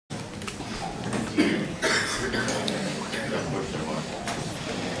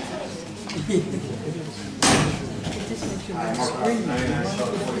I'd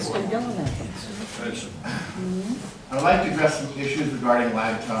like to address some issues regarding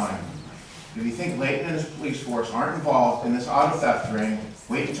lag towing. If you think Layton and his police force aren't involved in this auto theft ring,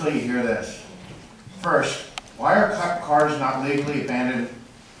 wait until you hear this. First, why are cars not legally abandoned?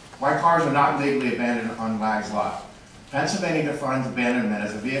 Why cars are not legally abandoned on Lag's lot? Pennsylvania defines abandonment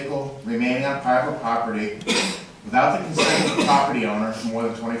as a vehicle remaining on private property without the consent of the property owner for more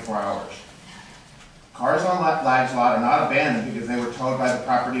than 24 hours. Cars on Lag's lot are not abandoned because they were towed by the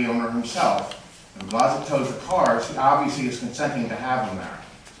property owner himself. If Glazit tows the cars, he obviously is consenting to have them there.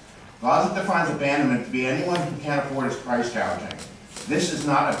 Glazit defines abandonment to be anyone who can't afford his price gouging. This is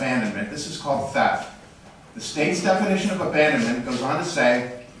not abandonment, this is called theft. The state's definition of abandonment goes on to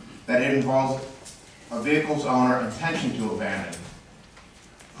say that it involves a vehicle's owner intention to abandon.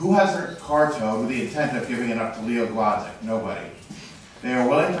 Who has their car towed with the intent of giving it up to Leo Glazit? Nobody. They are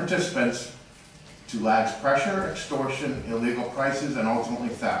willing participants to Lag's pressure, extortion, illegal prices, and ultimately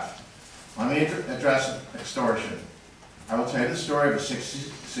theft. Let me address extortion. I will tell you the story of a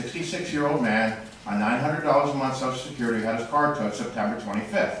 66-year-old man on $900 a month Social Security who had his car towed September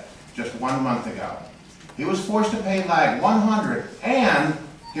 25th, just 1 month ago. He was forced to pay Lag $100 and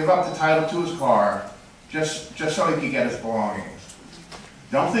give up the title to his car just so he could get his belongings.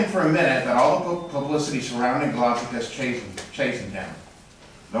 Don't think for a minute that all the publicity surrounding Glazit has chastened him.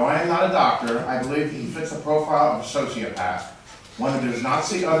 Though I am not a doctor, I believe he fits the profile of a sociopath, one who does not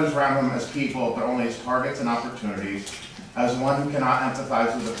see others around him as people, but only as targets and opportunities, as one who cannot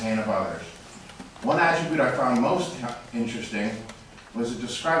empathize with the pain of others. One attribute I found most interesting was it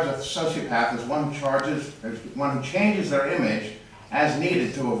describes a sociopath as one who changes their image as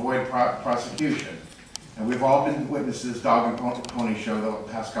needed to avoid prosecution. And we've all been witnesses to this dog and pony show the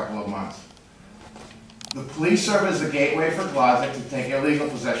past couple of months. The police serve as the gateway for Glazit to take illegal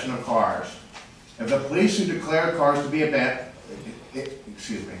possession of cars. If the police who declare cars to be abandoned, it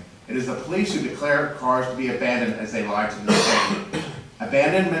is the police who declare cars to be abandoned as they lie to the state.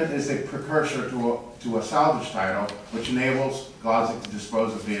 Abandonment is a precursor to a salvage title, which enables Glazit to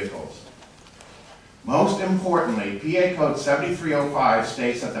dispose of vehicles. Most importantly, PA Code 7305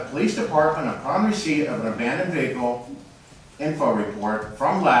 states that the police department, upon receipt of an abandoned vehicle info report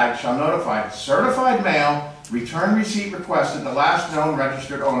from Lag, shall notify certified mail, return receipt requested the last known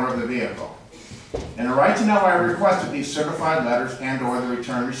registered owner of the vehicle. In a right to know, I requested these certified letters and/or the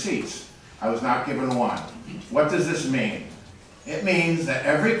return receipts. I was not given one. What does this mean? It means that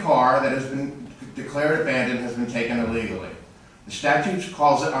every car that has been declared abandoned has been taken illegally. The statute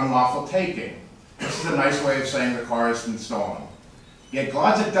calls it unlawful taking. This is a nice way of saying the car has been stolen. Yet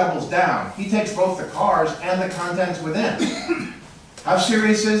Glazit doubles down. He takes both the cars and the contents within. How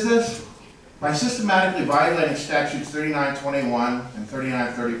serious is this? By systematically violating statutes 3921 and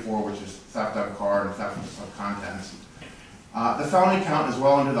 3934, which is theft of a car and theft of contents, the felony count is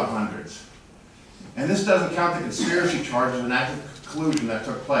well into the hundreds. And this doesn't count the conspiracy charges and active collusion that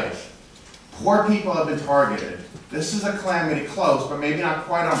took place. Poor people have been targeted. This is a calamity close, but maybe not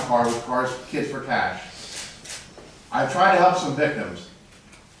quite on par with Kids for Cash. I've tried to help some victims.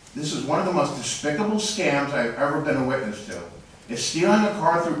 This is one of the most despicable scams I've ever been a witness to. Is stealing a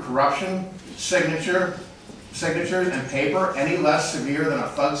car through corruption, signatures, and paper any less severe than a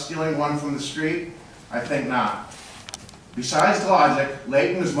thug stealing one from the street? I think not. Besides Glazit,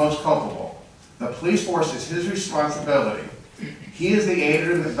 Layton is most culpable. The police force is his responsibility. He is the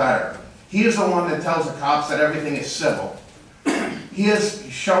aider and the abettor. He is the one that tells the cops that everything is civil. He has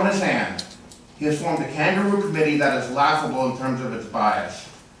shown his hand. He has formed a kangaroo committee that is laughable in terms of its bias.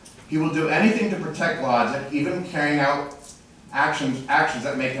 He will do anything to protect Glazit, even carrying out actions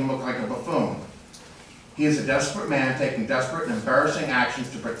that make him look like a buffoon. He is a desperate man taking desperate and embarrassing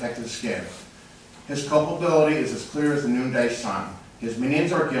actions to protect his skin. His culpability is as clear as the noonday sun. His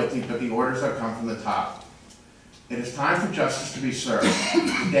minions are guilty, but the orders have come from the top. It is time for justice to be served.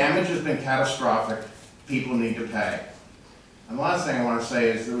 The damage has been catastrophic. People need to pay. And the last thing I want to say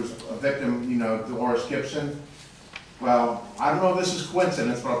is there was a victim, Dolores Gibson. Well, I don't know if this is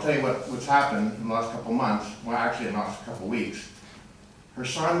coincidence, but I'll tell you what's happened in the last couple months. Well, actually, in the last couple weeks. Her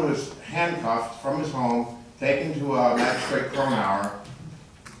son was handcuffed from his home, taken to a magistrate Cronauer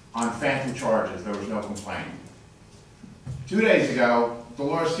on phantom charges. There was no complaint. 2 days ago,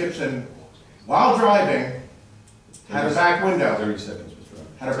 Dolores Gibson, while driving, had her back window. 30 seconds, Mr.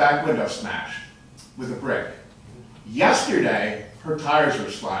 Robbins. Had her back window smashed with a brick. Yesterday, her tires were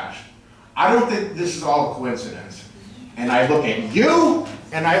slashed. I don't think this is all a coincidence. And I look at you,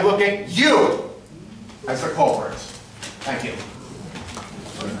 and I look at you as the culprits. Thank you.